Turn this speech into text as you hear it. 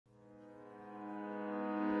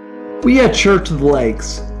We at Church of the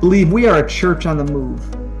Lakes believe we are a church on the move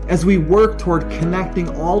as we work toward connecting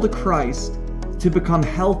all to Christ to become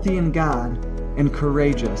healthy in God and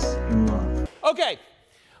courageous in love. Okay,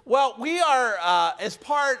 well, we are, as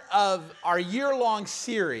part of our year-long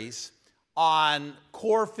series on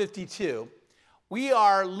Core 52, we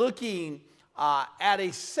are looking at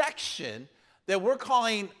a section that we're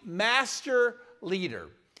calling Master Leader,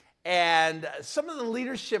 and some of the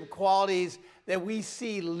leadership qualities that we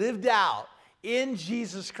see lived out in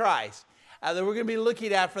Jesus Christ that we're going to be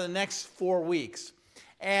looking at for the next 4 weeks.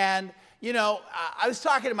 And, you know, I was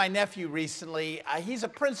talking to my nephew recently. He's a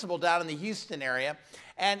principal down in the Houston area,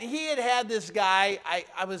 and he had this guy,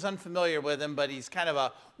 I was unfamiliar with him, but he's kind of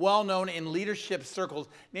a well-known in leadership circles,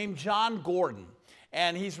 named John Gordon.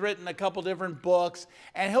 And he's written a couple different books,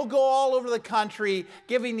 and he'll go all over the country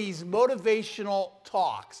giving these motivational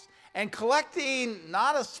talks and collecting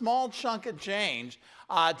not a small chunk of change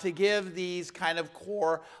to give these kind of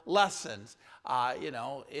core lessons, you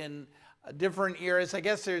know, in different eras. I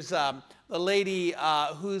guess there's the lady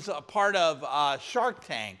who's a part of Shark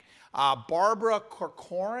Tank, Barbara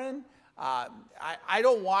Corcoran. I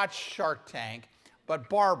don't watch Shark Tank, but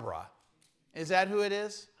Barbara, is that who it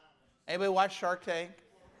is? Anybody watch Shark Tank?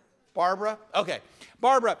 Barbara? Okay.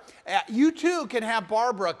 Barbara, you too can have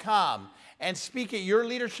Barbara come and speak at your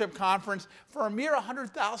leadership conference for a mere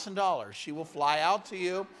 $100,000. She will fly out to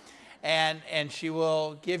you and she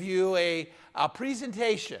will give you a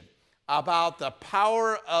presentation about the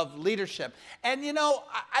power of leadership. And you know,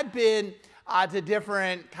 I've been to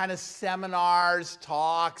different kind of seminars,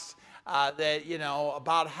 talks that, you know,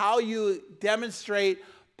 about how you demonstrate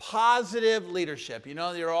positive leadership. You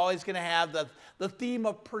know, you're always going to have the theme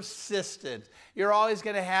of persistence. You're always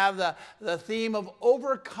going to have the theme of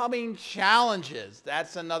overcoming challenges.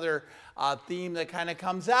 That's another theme that kind of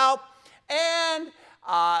comes out. And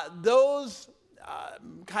those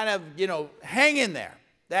kind of, you know, hang in there.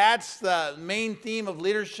 That's the main theme of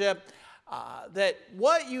leadership. That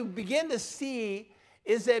what you begin to see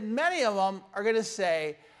is that many of them are going to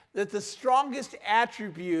say that the strongest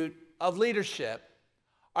attribute of leadership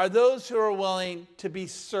are those who are willing to be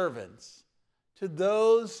servants to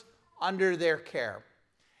those under their care.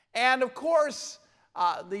 And of course,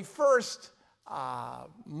 the first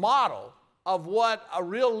model of what a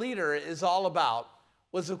real leader is all about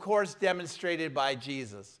was, of course, demonstrated by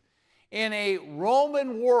Jesus. In a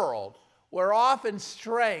Roman world where often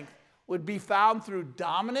strength would be found through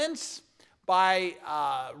dominance, by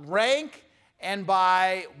rank, and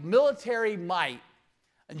by military might,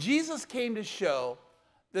 and Jesus came to show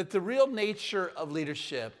that the real nature of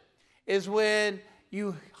leadership is when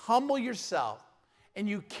you humble yourself and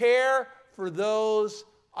you care for those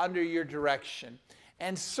under your direction.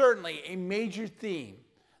 And certainly a major theme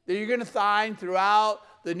that you're going to find throughout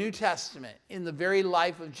the New Testament in the very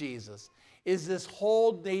life of Jesus is this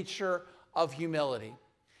whole nature of humility.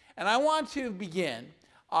 And I want to begin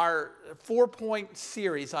our 4-point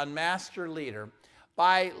series on Master Leader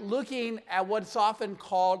by looking at what's often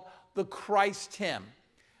called the Christ hymn.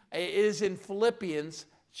 It is in Philippians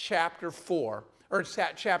chapter 4, or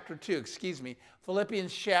chapter 2, excuse me,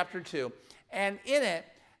 Philippians chapter 2. And in it,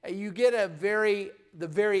 you get the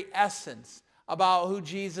very essence about who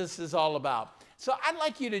Jesus is all about. So I'd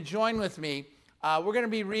like you to join with me. We're going to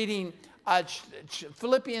be reading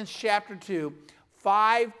Philippians chapter 2,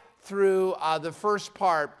 5 through the first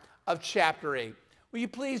part of chapter 8. Will you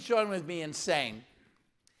please join with me in saying,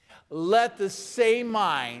 "Let the same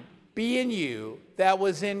mind be in you that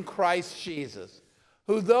was in Christ Jesus,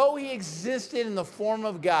 who though he existed in the form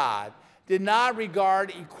of God, did not regard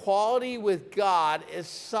equality with God as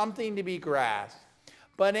something to be grasped,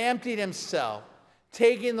 but emptied himself,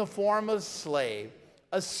 taking the form of a slave,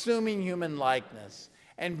 assuming human likeness,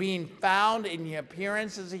 and being found in the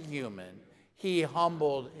appearance as a human, he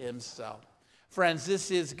humbled himself." Friends, this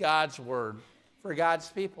is God's word for God's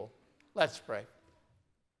people. Let's pray.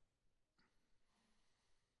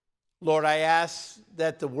 Lord, I ask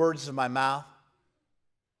that the words of my mouth,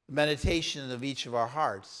 the meditation of each of our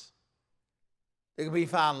hearts, they can be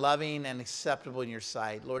found loving and acceptable in your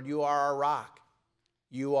sight. Lord, you are our rock.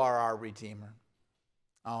 You are our Redeemer.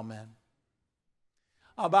 Amen.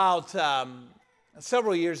 About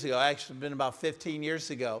several years ago, actually been about 15 years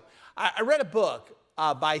ago, I read a book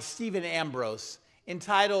by Stephen Ambrose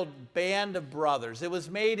entitled Band of Brothers. It was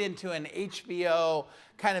made into an HBO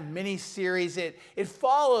kind of mini-series. It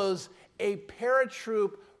follows a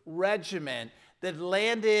paratroop regiment that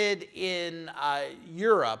landed in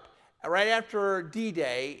Europe right after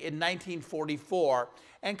D-Day in 1944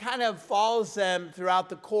 and kind of follows them throughout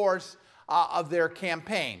the course of their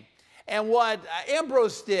campaign. And what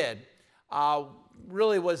Ambrose did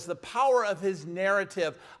really was the power of his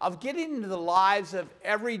narrative of getting into the lives of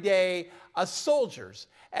everyday soldiers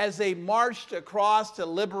as they marched across to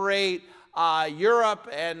liberate Europe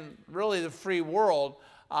and really the free world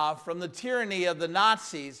from the tyranny of the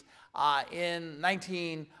Nazis in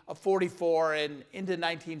 1944 and into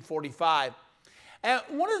 1945. And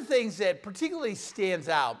one of the things that particularly stands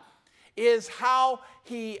out is how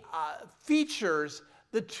he features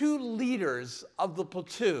the two leaders of the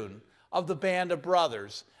platoon of the Band of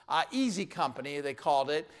Brothers, Easy Company, they called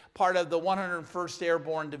it, part of the 101st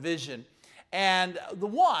Airborne Division. And the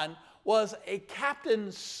one was a Captain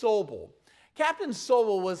Sobel. Captain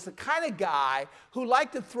Sobel was the kind of guy who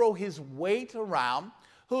liked to throw his weight around,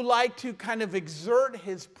 who liked to kind of exert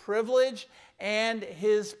his privilege and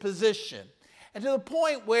his position. And to the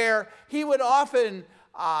point where he would often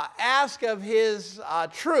ask of his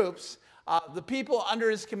troops, the people under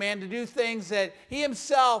his command, to do things that he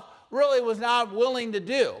himself really was not willing to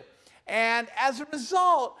do. And as a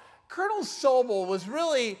result, Colonel Sobel was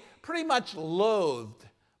really pretty much loathed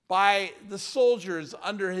by the soldiers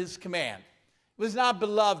under his command. He was not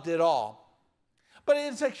beloved at all. But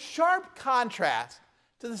it's a sharp contrast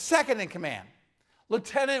to the second in command,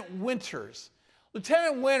 Lieutenant Winters.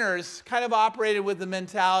 Lieutenant Winters kind of operated with the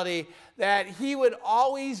mentality that he would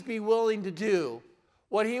always be willing to do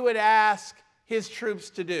what he would ask his troops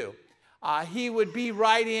to do. He would be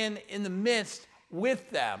right in the midst with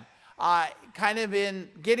them, kind of in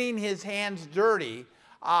getting his hands dirty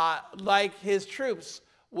like his troops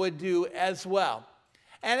would do as well.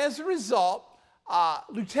 And as a result,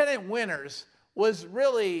 Lieutenant Winters was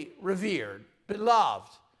really revered,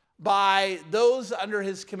 beloved by those under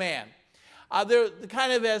his command. They're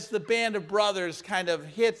kind of, as the Band of Brothers kind of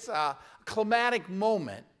hits a climatic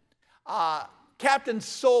moment, Captain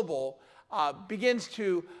Sobel begins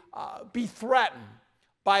to be threatened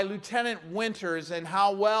by Lieutenant Winters and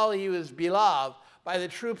how well he was beloved by the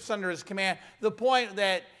troops under his command, to the point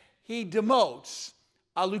that he demotes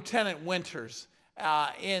Lieutenant Winters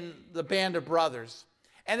in the Band of Brothers.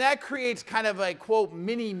 And that creates kind of a, quote,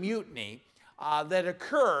 mini mutiny that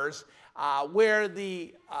occurs where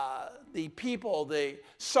the people, the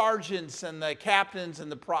sergeants and the captains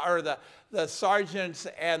and the sergeants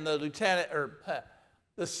and the lieutenant, or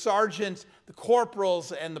the sergeants, the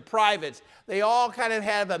corporals and the privates, they all kind of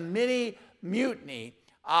have a mini mutiny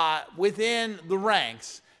within the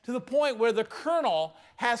ranks, to the point where the colonel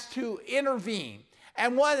has to intervene.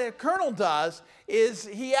 And what the colonel does is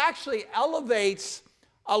he actually elevates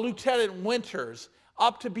Lieutenant Winters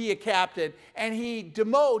up to be a captain, and he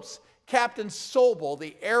demotes Captain Sobel,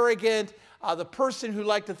 the arrogant, the person who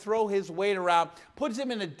liked to throw his weight around, puts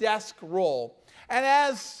him in a desk role. And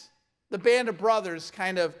as the Band of Brothers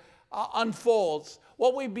kind of unfolds,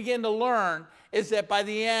 what we begin to learn is that by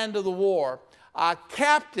the end of the war,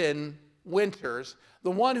 Captain Winters,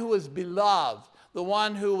 the one who was beloved, the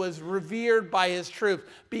one who was revered by his troops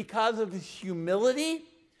because of his humility,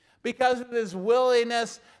 because of his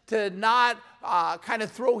willingness to not kind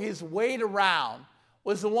of throw his weight around,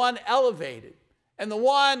 was the one elevated. And the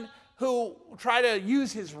one who tried to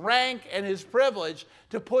use his rank and his privilege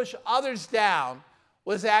to push others down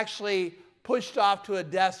was actually pushed off to a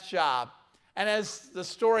desk job. And as the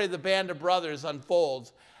story of the Band of Brothers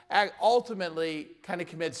unfolds, ultimately kind of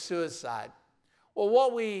commits suicide. Well,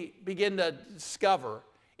 what we begin to discover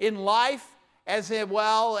in life, as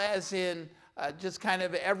well as in just kind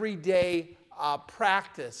of everyday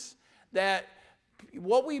practice, that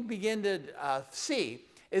what we begin to see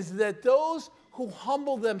is that those who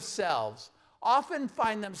humble themselves often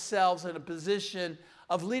find themselves in a position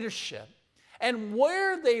of leadership. And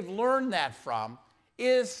where they've learned that from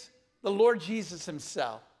is the Lord Jesus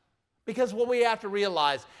himself. Because what we have to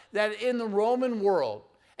realize that in the Roman world,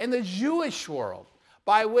 in the Jewish world,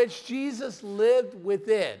 by which Jesus lived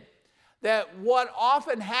within, that what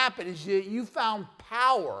often happened is that you found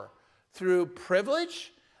power through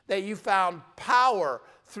privilege, that you found power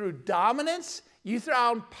through dominance, you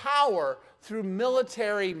found power through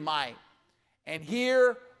military might. And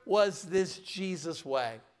here was this Jesus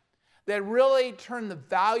way that really turned the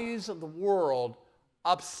values of the world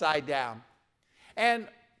upside down. And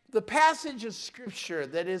the passage of Scripture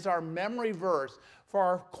that is our memory verse for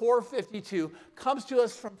our Core 52 comes to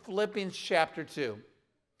us from Philippians chapter 2.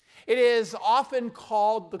 It is often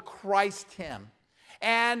called the Christ hymn.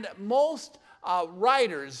 And most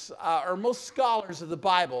writers or most scholars of the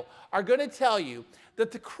Bible are going to tell you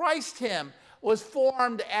that the Christ hymn was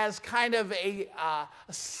formed as kind of a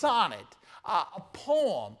sonnet, a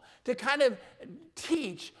poem, to kind of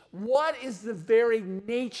teach what is the very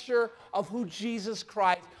nature of who Jesus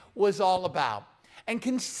Christ was all about. And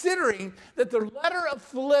considering that the letter of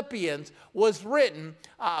Philippians was written,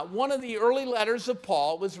 one of the early letters of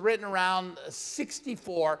Paul was written around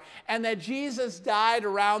 64, and that Jesus died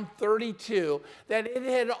around 32, that it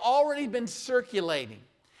had already been circulating.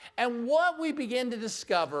 And what we begin to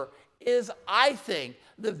discover is, I think,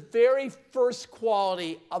 the very first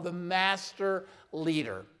quality of a master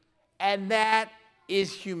leader, and that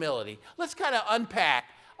is humility. Let's kind of unpack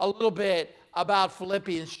a little bit about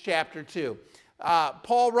Philippians chapter 2.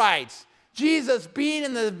 Paul writes, Jesus, being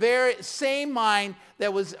in the very same mind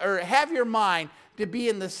that was, or have your mind to be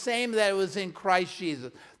in the same that was in Christ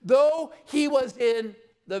Jesus, though he was in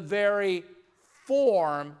the very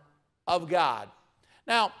form of God.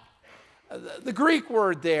 Now, the Greek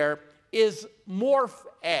word there is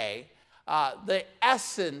morphe, the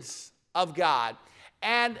essence of God.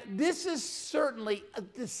 And this is certainly a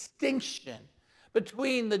distinction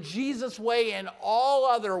between the Jesus way and all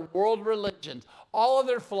other world religions, all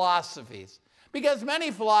other philosophies. Because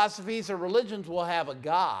many philosophies or religions will have a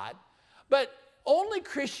God, but only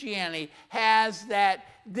Christianity has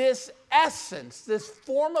this essence, this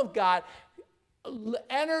form of God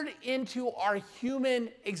entered into our human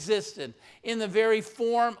existence in the very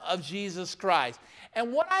form of Jesus Christ.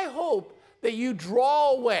 And what I hope that you draw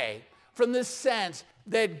away from this sense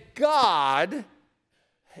that God,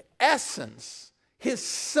 essence, his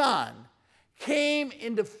Son, came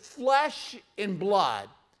into flesh and blood,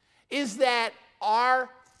 is that our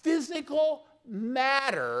physical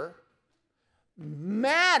matter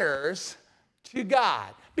matters to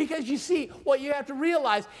God. Because you see, what you have to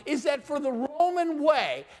realize is that for the Roman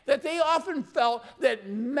way, that they often felt that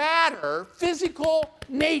matter, physical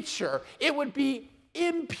nature, it would be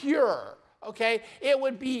impure, okay? It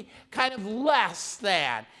would be kind of less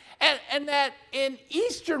than. And that in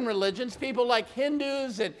Eastern religions, people like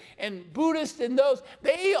Hindus and Buddhists and those,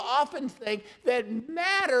 they often think that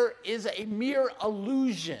matter is a mere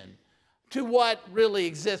illusion to what really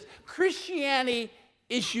exists. Christianity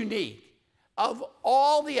is unique of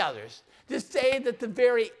all the others to say that the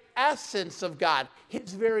very essence of God,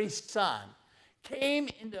 his very Son, came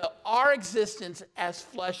into our existence as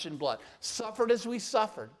flesh and blood, suffered as we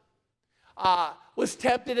suffered, was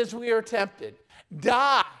tempted as we are tempted,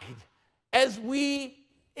 died as we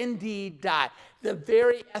indeed died. The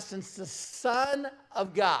very essence, the Son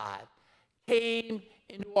of God, came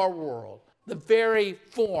into our world, the very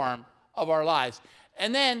form of our lives.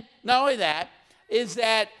 And then, not only that, is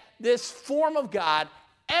that this form of God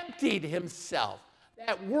emptied himself.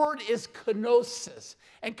 That word is kenosis.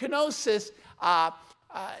 And kenosis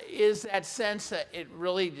is that sense that it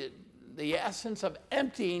really, the essence of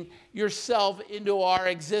emptying yourself into our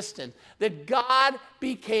existence. That God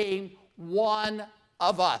became one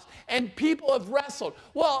of us. And people have wrestled.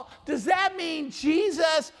 Well, does that mean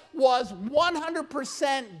Jesus was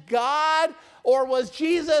 100% God, or was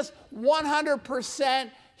Jesus 100%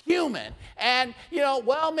 human? And,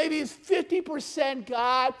 well, maybe it's 50%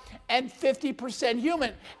 God and 50%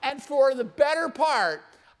 human. And for the better part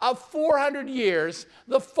of 400 years,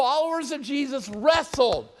 the followers of Jesus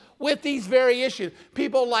wrestled with these very issues.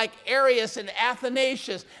 People like Arius and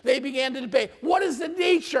Athanasius, they began to debate, what is the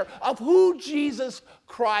nature of who Jesus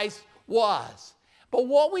Christ was? But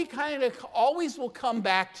what we kind of always will come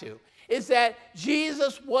back to is that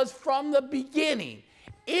Jesus was from the beginning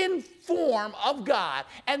in form of God,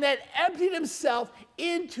 and that emptied himself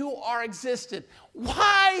into our existence.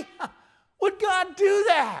 Why would God do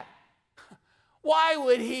that? Why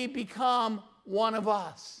would he become one of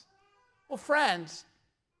us? Well, friends,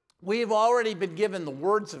 we've already been given the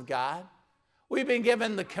words of God. We've been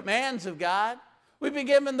given the commands of God. We've been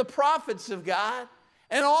given the prophets of God.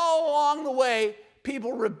 And all along the way,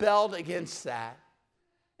 people rebelled against that.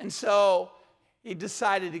 And so he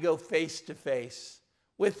decided to go face to face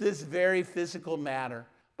with this very physical matter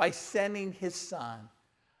by sending his Son,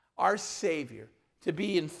 our Savior, to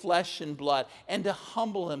be in flesh and blood and to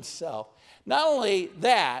humble himself. Not only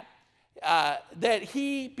that, that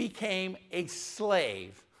he became a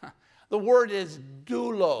slave. The word is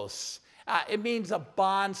doulos. It means a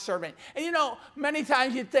bondservant. And many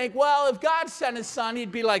times you'd think, well, if God sent his Son,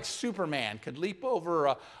 he'd be like Superman, could leap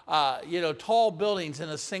over tall buildings in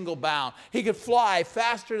a single bound. He could fly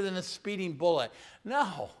faster than a speeding bullet.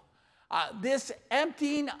 No. This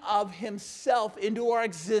emptying of himself into our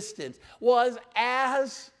existence was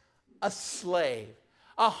as a slave,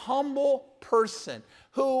 a humble person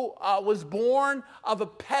who was born of a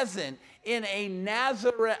peasant in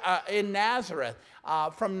Nazareth,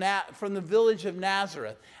 from the village of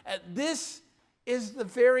Nazareth. This is the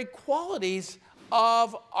very qualities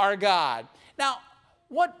of our God. Now,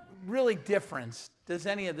 what really difference does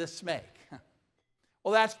any of this make?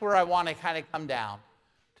 Well, that's where I want to kind of come down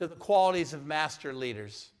to the qualities of master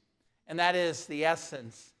leaders. And that is the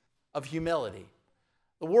essence of humility.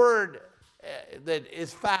 The word that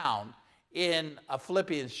is found in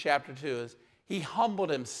Philippians chapter 2 is he humbled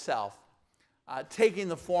himself, taking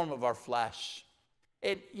the form of our flesh.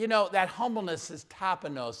 That humbleness is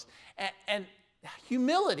tapenos. And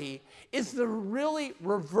humility is the really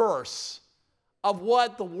reverse of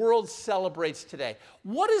what the world celebrates today.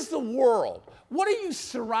 What is the world? What are you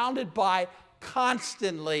surrounded by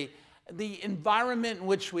constantly? The environment in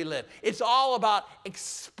which we live. It's all about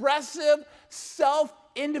expressive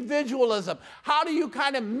self-individualism. How do you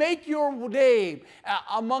kind of make your name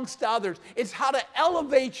amongst others? It's how to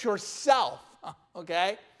elevate yourself,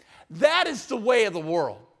 okay? That is the way of the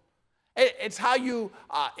world. It's how you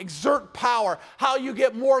exert power, how you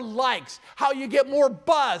get more likes, how you get more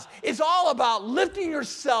buzz. It's all about lifting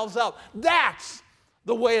yourselves up. That's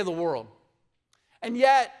the way of the world. And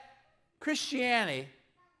yet, Christianity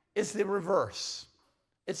is the reverse.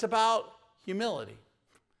 It's about humility.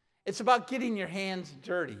 It's about getting your hands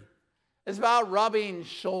dirty. It's about rubbing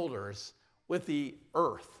shoulders with the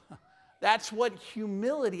earth. That's what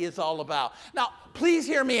humility is all about. Now, please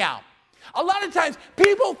hear me out. A lot of times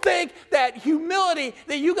people think that humility,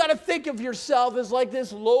 that you got to think of yourself as like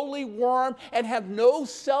this lowly worm and have no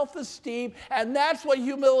self-esteem, and that's what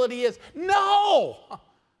humility is. No!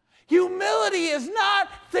 Humility is not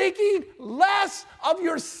thinking less of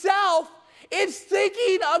yourself. It's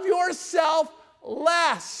thinking of yourself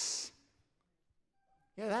less.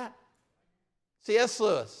 Hear that? C.S.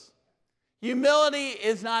 Lewis. Humility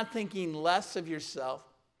is not thinking less of yourself.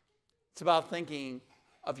 It's about thinking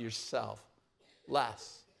of yourself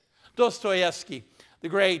less. Dostoevsky, the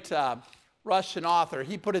great Russian author,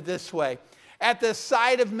 he put it this way: at the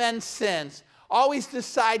sight of men's sins, always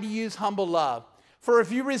decide to use humble love. For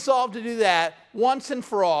if you resolve to do that once and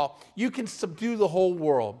for all, you can subdue the whole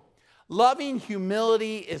world. Loving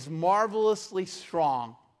humility is marvelously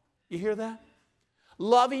strong. You hear that?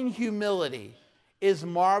 Loving humility is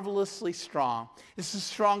marvelously strong. It's the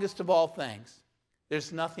strongest of all things.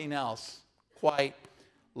 There's nothing else quite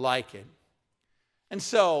like it. And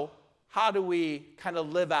so, how do we kind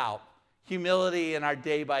of live out humility in our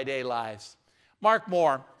day-by-day lives? Mark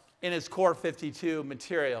Moore, in his Core 52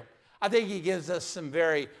 material, I think he gives us some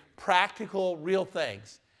very practical, real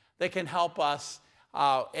things that can help us.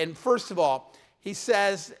 And first of all, he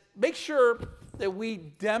says, make sure that we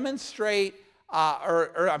demonstrate,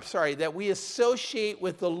 that we associate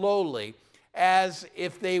with the lowly as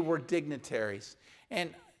if they were dignitaries.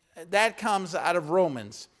 And that comes out of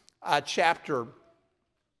Romans chapter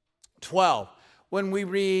 12, when we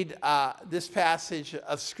read this passage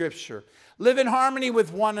of Scripture. Live in harmony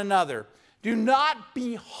with one another. Do not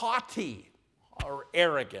be haughty or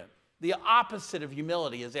arrogant. The opposite of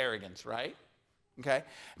humility is arrogance, right? Okay?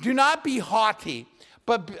 Do not be haughty,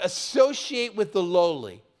 but associate with the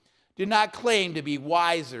lowly. Do not claim to be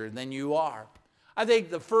wiser than you are. I think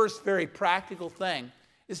the first very practical thing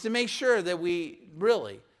is to make sure that we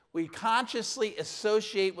consciously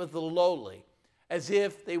associate with the lowly as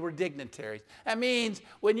if they were dignitaries. That means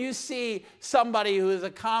when you see somebody who is a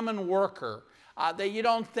common worker, that you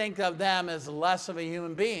don't think of them as less of a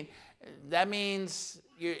human being. That means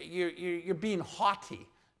you're being haughty.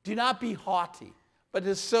 Do not be haughty, but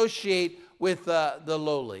associate with the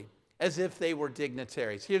lowly as if they were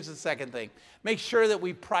dignitaries. Here's the second thing. Make sure that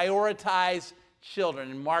we prioritize children.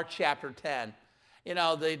 In Mark chapter 10,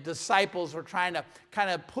 the disciples were trying to kind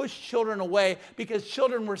of push children away because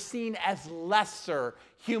children were seen as lesser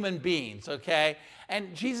human beings, okay?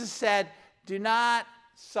 And Jesus said, do not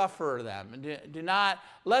suffer them, and do not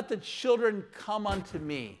let the children come unto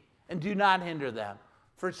me, and do not hinder them,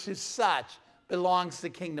 for to such belongs the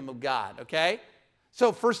kingdom of God, okay?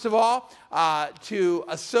 So first of all, to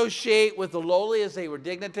associate with the lowly as they were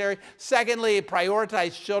dignitary. Secondly,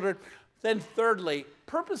 prioritize children. Then thirdly,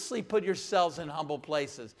 purposely put yourselves in humble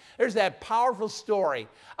places. There's that powerful story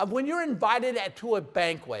of when you're invited to a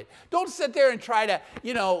banquet. Don't sit there and try to,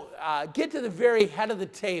 get to the very head of the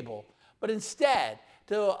table, but instead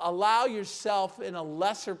to allow yourself in a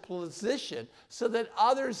lesser position so that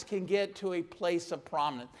others can get to a place of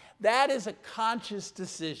prominence. That is a conscious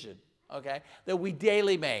decision, okay, that we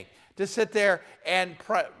daily make, to sit there and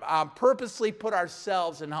purposely put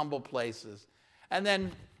ourselves in humble places. And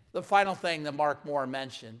then the final thing that Mark Moore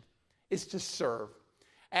mentioned is to serve.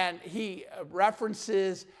 And he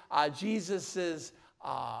references Jesus'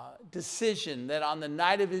 decision that on the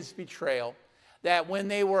night of his betrayal, that when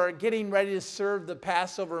they were getting ready to serve the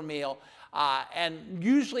Passover meal, and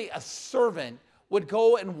usually a servant would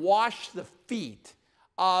go and wash the feet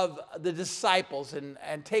of the disciples and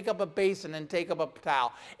take up a basin and take up a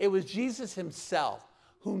towel. It was Jesus himself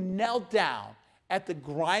who knelt down at the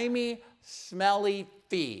grimy, smelly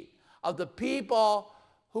feet of the people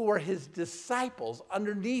who were his disciples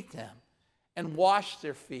underneath him and washed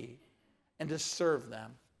their feet and to serve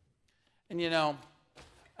them. And you know,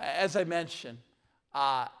 as I mentioned,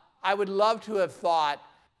 I would love to have thought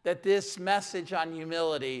that this message on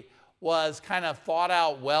humility was kind of thought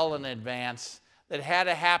out well in advance, that had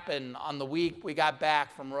to happen on the week we got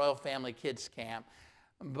back from Royal Family Kids Camp.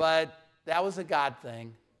 But that was a God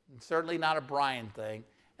thing, and certainly not a Brian thing,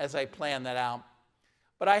 as I planned that out.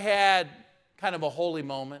 But I had kind of a holy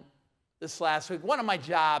moment this last week. One of my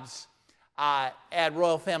jobs at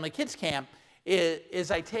Royal Family Kids Camp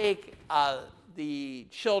is I take the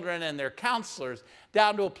children and their counselors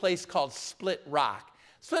down to a place called Split Rock.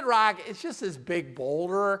 Split Rock is just this big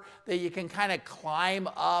boulder that you can kind of climb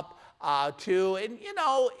up to. And, you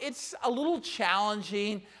know, it's a little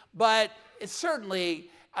challenging, but it's certainly,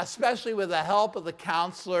 especially with the help of the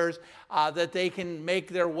counselors, that they can make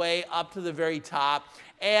their way up to the very top.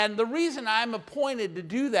 And the reason I'm appointed to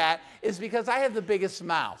do that is because I have the biggest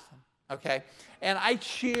mouth, okay? And I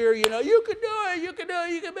cheer, you know, you can do it, you can do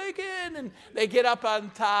it, you can make it. And they get up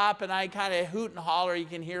on top, and I kind of hoot and holler. You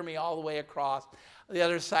can hear me all the way across the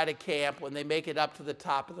other side of camp when they make it up to the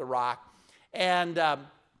top of the rock. And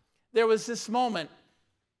there was this moment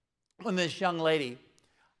when this young lady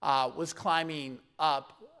was climbing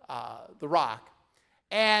up the rock,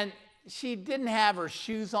 and she didn't have her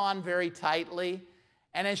shoes on very tightly.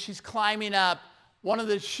 And as she's climbing up, one of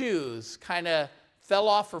the shoes kind of fell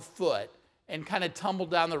off her foot and kind of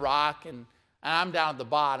tumbled down the rock, and I'm down at the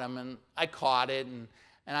bottom, and I caught it, and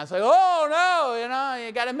I was like, oh no, you know,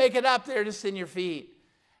 you got to make it up there just in your feet.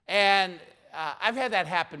 And I've had that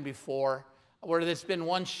happen before, where there's been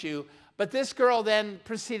one shoe, but this girl then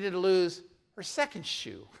proceeded to lose her second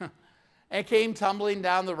shoe. And it came tumbling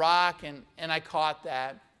down the rock, and I caught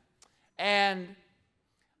that. And,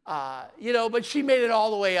 you know, but she made it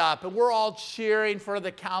all the way up, and we're all cheering for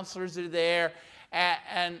the counselors that are there.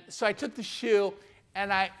 And so I took the shoe,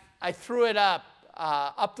 and I threw it up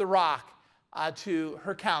the rock to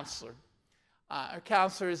her counselor. Her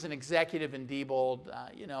counselor is an executive in Diebold,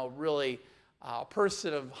 you know, really a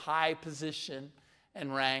person of high position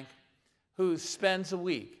and rank who spends a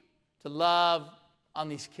week to love on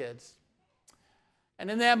these kids.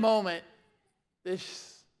 And in that moment,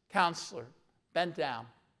 this counselor bent down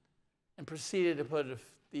and proceeded to put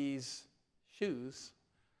these shoes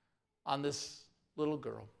on this little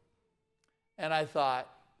girl. And I thought,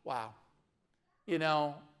 wow, you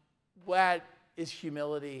know, what is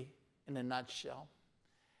humility in a nutshell?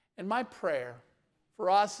 And my prayer for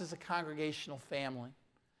us as a congregational family,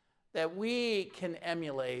 that we can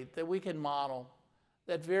emulate, that we can model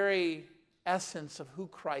that very essence of who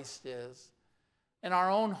Christ is in our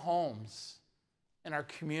own homes, in our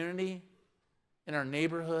community, in our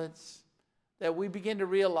neighborhoods, that we begin to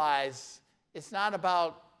realize it's not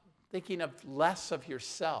about thinking of less of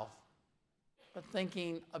yourself, but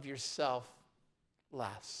thinking of yourself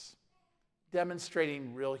less,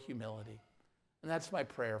 demonstrating real humility. And that's my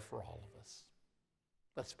prayer for all of us.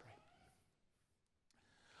 Let's pray.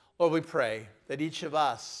 Lord, we pray that each of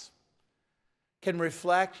us can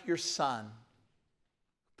reflect your Son,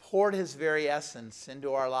 who poured his very essence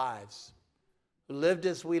into our lives, who lived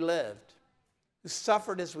as we lived, who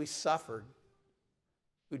suffered as we suffered,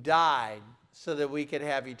 who died so that we could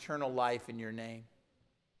have eternal life in your name.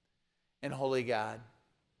 And holy God,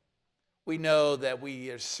 we know that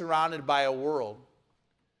we are surrounded by a world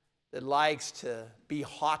that likes to be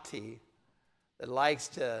haughty, that likes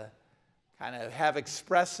to kind of have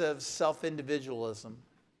expressive self-individualism.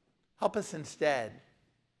 Help us instead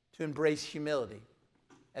to embrace humility.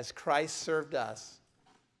 As Christ served us,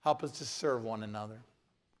 help us to serve one another.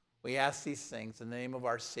 We ask these things in the name of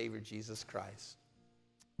our Savior, Jesus Christ.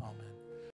 Amen.